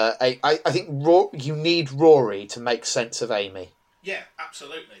prefer. I think you need Rory to make sense of Amy. Yeah,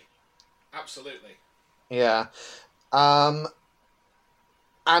 absolutely. Yeah, and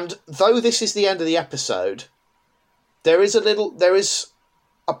though this is the end of the episode, there is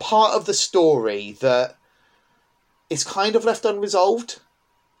a part of the story that is kind of left unresolved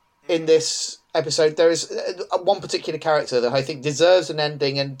in this episode. There is one particular character that I think deserves an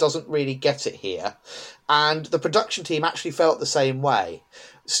ending and doesn't really get it here, and the production team actually felt the same way.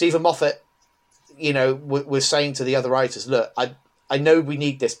 Stephen Moffat, was saying to the other writers, "Look, I know we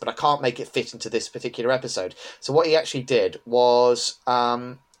need this, but I can't make it fit into this particular episode." So what he actually did was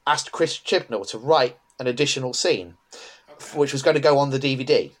asked Chris Chibnall to write an additional scene, which was going to go on the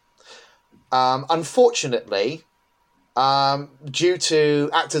DVD. Unfortunately, due to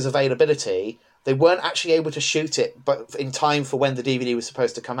actors' availability, they weren't actually able to shoot it but in time for when the DVD was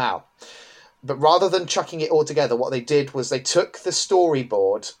supposed to come out. But rather than chucking it all together, what they did was they took the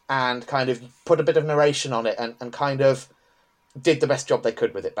storyboard and kind of put a bit of narration on it and kind of did the best job they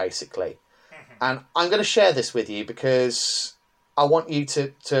could with it, basically. And I'm going to share this with you because I want you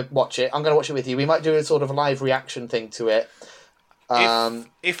to watch it. I'm going to watch it with you. We might do a sort of live reaction thing to it.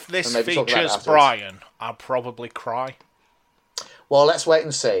 If this features Brian, I'll probably cry. Well, let's wait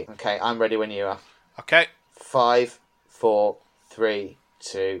and see. Okay, I'm ready when you are. Okay. 5, 4, 3,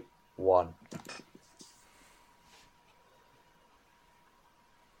 2, 1.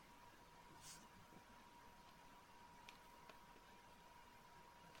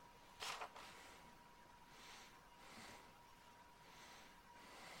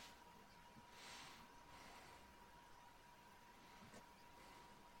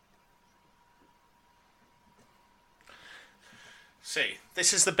 See,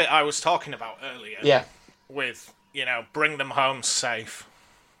 this is the bit I was talking about earlier. Yeah. With, bring them home safe.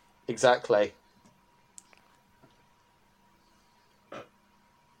 Exactly.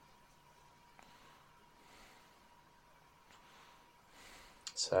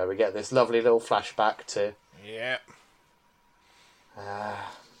 So we get this lovely little flashback to... Yeah. Oh,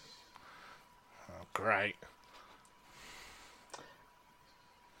 great.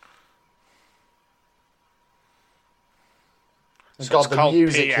 So got the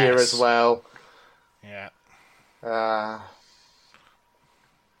music PS. here as well. Yeah.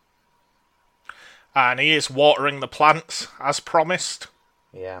 And he is watering the plants, as promised.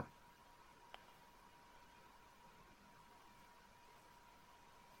 Yeah.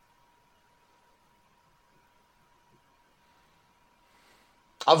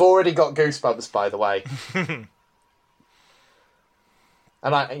 I've already got goosebumps, by the way. And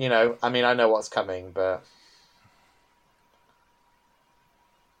I know what's coming, but...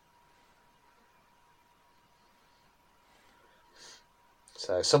 So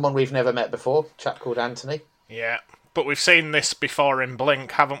So, someone we've never met before, a chap called Anthony. Yeah, but we've seen this before in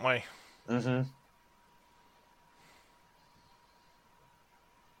Blink, haven't we? Mm-hmm.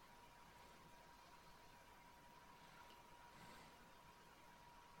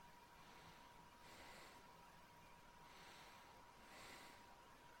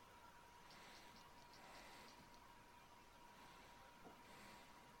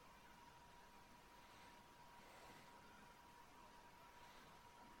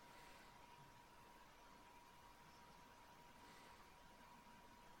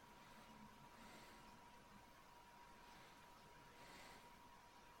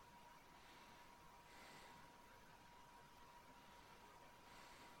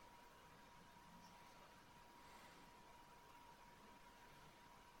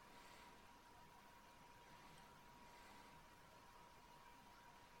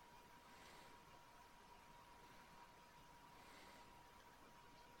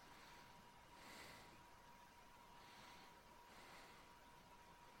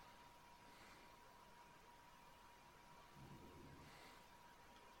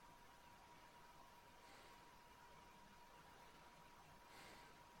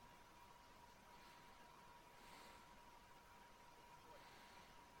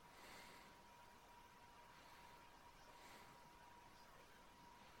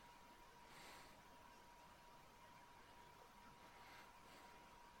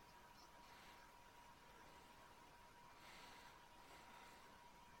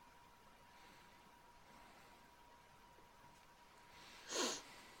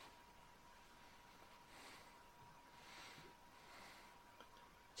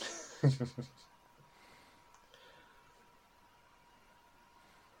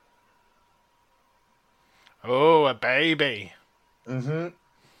 Oh, a baby. Mm-hmm.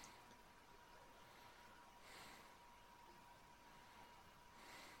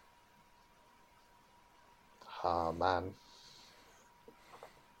 Oh, man.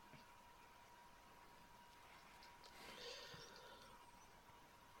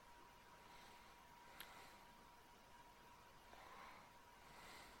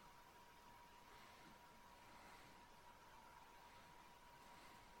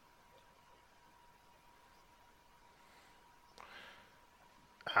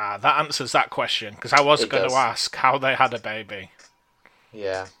 That answers that question, because I was It going to does. ask how they had a baby.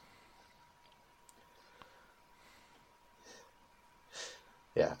 Yeah.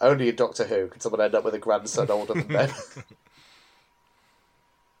 Yeah, only in Doctor Who could someone end up with a grandson older than Ben.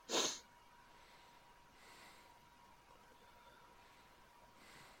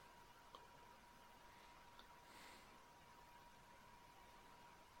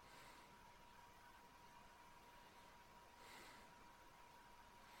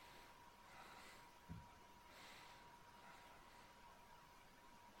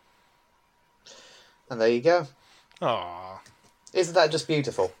 And there you go. Aww. Isn't that just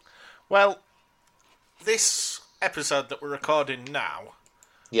beautiful? Well, this episode that we're recording now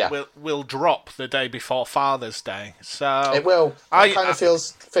will drop the day before Father's Day. So it will. It kind of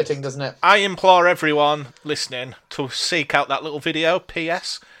feels fitting, doesn't it? I implore everyone listening to seek out that little video,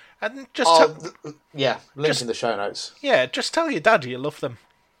 PS, and just link in the show notes. Yeah, just tell your dad you love them.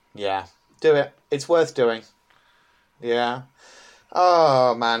 Yeah, do it. It's worth doing. Yeah.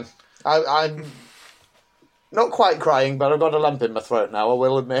 Oh, man. I'm not quite crying, but I've got a lump in my throat now, I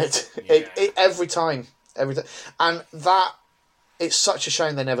will admit. Yeah. Every time. And that, it's such a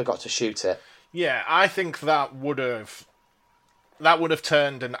shame they never got to shoot it. Yeah, I think that would have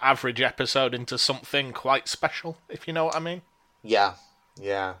turned an average episode into something quite special, if you know what I mean. Yeah.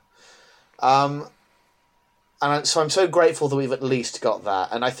 And so I'm so grateful that we've at least got that.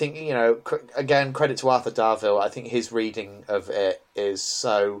 And I think, again, credit to Arthur Darvill. I think his reading of it is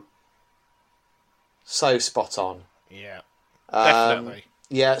so spot on. Yeah, definitely.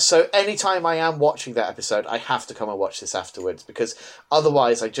 Yeah, so anytime I am watching that episode, I have to come and watch this afterwards, because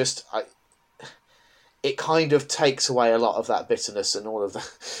otherwise it kind of takes away a lot of that bitterness and all of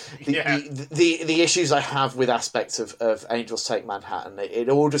the issues I have with aspects of Angels Take Manhattan. It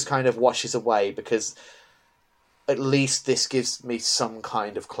all just kind of washes away, because at least this gives me some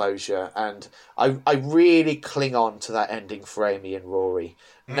kind of closure, and I really cling on to that ending for Amy and Rory,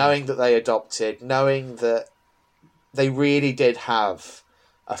 knowing that they adopted, knowing that they really did have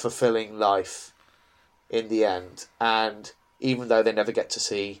a fulfilling life in the end, and even though they never get to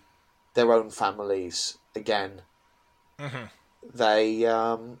see their own families again, they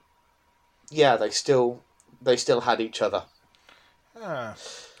still had each other.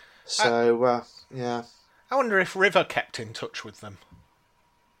 So yeah. I wonder if River kept in touch with them.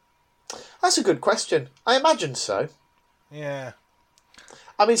 That's a good question. I imagine so. Yeah.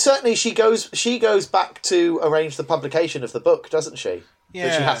 I mean, certainly she goes back to arrange the publication of the book, doesn't she?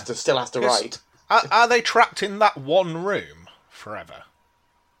 Yeah. That she still has to write. Are they trapped in that one room forever?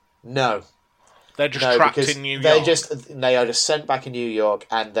 No. They're just trapped in New York. They are just sent back in New York,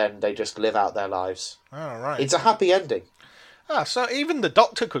 and then they just live out their lives. Oh, right. It's a happy ending. So even the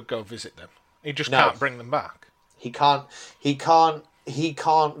Doctor could go visit them. He just can't bring them back. He can't.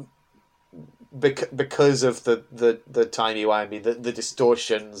 Because of the timey-wimey, the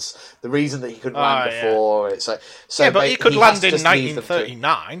distortions, the reason that he couldn't land before. Yeah. It's like, but he could land in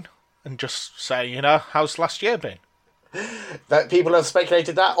 1939 and just say, how's last year been? That people have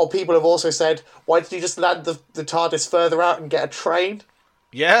speculated that, or people have also said, why did he just land the TARDIS further out and get a train?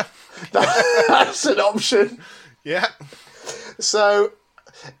 Yeah. That's an option. Yeah. So,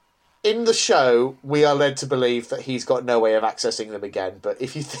 in the show, we are led to believe that he's got no way of accessing them again. But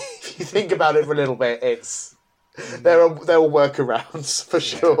if you think about it for a little bit, there are workarounds for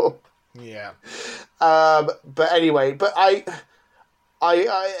sure. Yeah. But anyway, I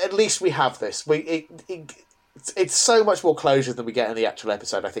at least we have this. It's so much more closure than we get in the actual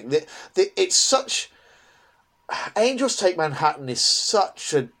episode. I think it's such. Angels Take Manhattan is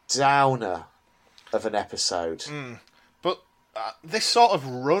such a downer of an episode. But this sort of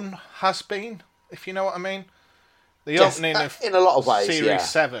run has been, if you know what I mean. The opening of in a lot of ways, Series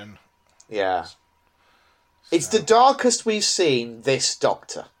 7. Yeah. It's the darkest we've seen this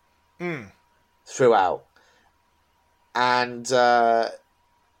Doctor throughout. And, who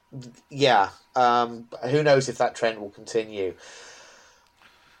knows if that trend will continue.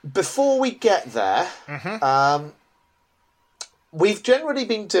 Before we get there, we've generally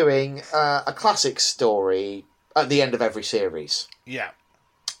been doing a classic story at the end of every series. Yeah.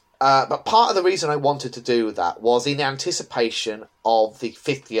 But part of the reason I wanted to do that was in anticipation of the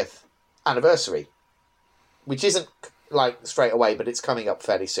 50th anniversary, which isn't like straight away, but it's coming up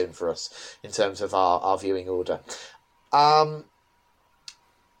fairly soon for us in terms of our viewing order. But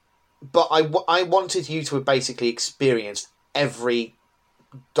I wanted you to have basically experienced every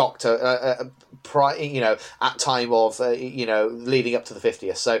Doctor, at time of, leading up to the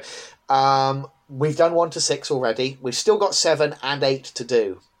 50th. So we've done 1 to 6 already. We've still got 7 and 8 to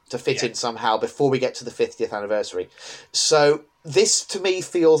do to fit in somehow before we get to the 50th anniversary. So this, to me,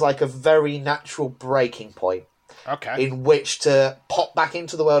 feels like a very natural breaking point. Okay. In which to pop back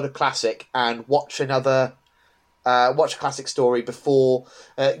into the world of classic and watch another, watch a classic story before,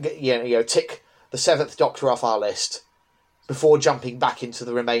 tick the 7th Doctor off our list before jumping back into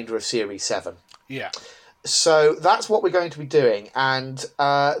the remainder of Series 7. Yeah. So that's what we're going to be doing. And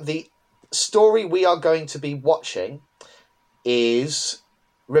the story we are going to be watching is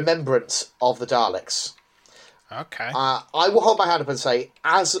Remembrance of the Daleks. Okay. I will hold my hand up and say,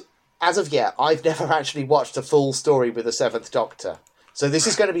 as of yet, I've never actually watched a full story with the 7th Doctor. So this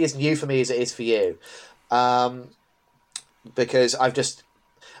is going to be as new for me as it is for you. Because I've just...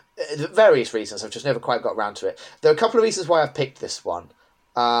 various reasons, I've just never quite got around to it. There are a couple of reasons why I've picked this one.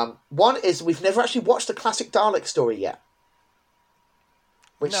 One is we've never actually watched a classic Dalek story yet.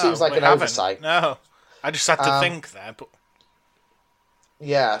 Which seems like an oversight. No, I just had to think there. But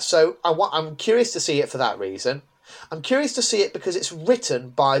yeah, so I'm curious to see it for that reason. I'm curious to see it because it's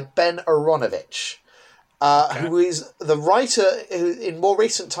written by Ben Aronovich, who is the writer who in more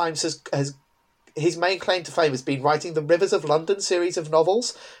recent times has his main claim to fame has been writing the Rivers of London series of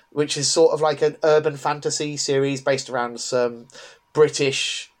novels, which is sort of like an urban fantasy series based around some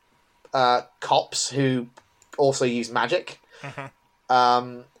British cops who also use magic.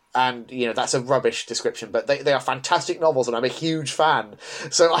 And, that's a rubbish description, but they are fantastic novels, and I'm a huge fan.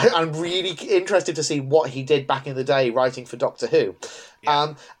 So I'm really interested to see what he did back in the day writing for Doctor Who.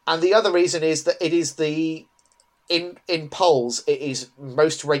 Yeah. And the other reason is that it is in polls, it is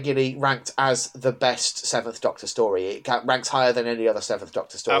most regularly ranked as the best 7th Doctor story. It ranks higher than any other 7th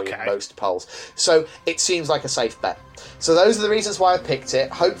Doctor story in most polls. So it seems like a safe bet. So those are the reasons why I picked it.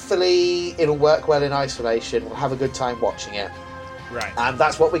 Hopefully it'll work well in isolation. We'll have a good time watching it. Right. And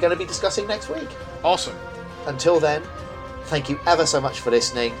that's what we're going to be discussing next week. Awesome. Until then, thank you ever so much for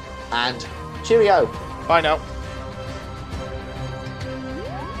listening, and cheerio. Bye now.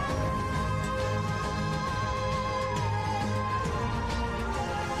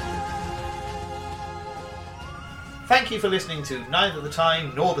 Thank you for listening to Neither the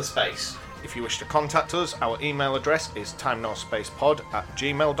Time Nor the Space. If you wish to contact us, our email address is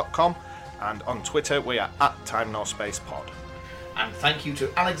timenorSpacePod@gmail.com, and on Twitter we are @timenorSpacePod. And thank you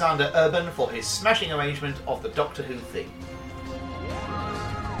to Alexander Urban for his smashing arrangement of the Doctor Who theme.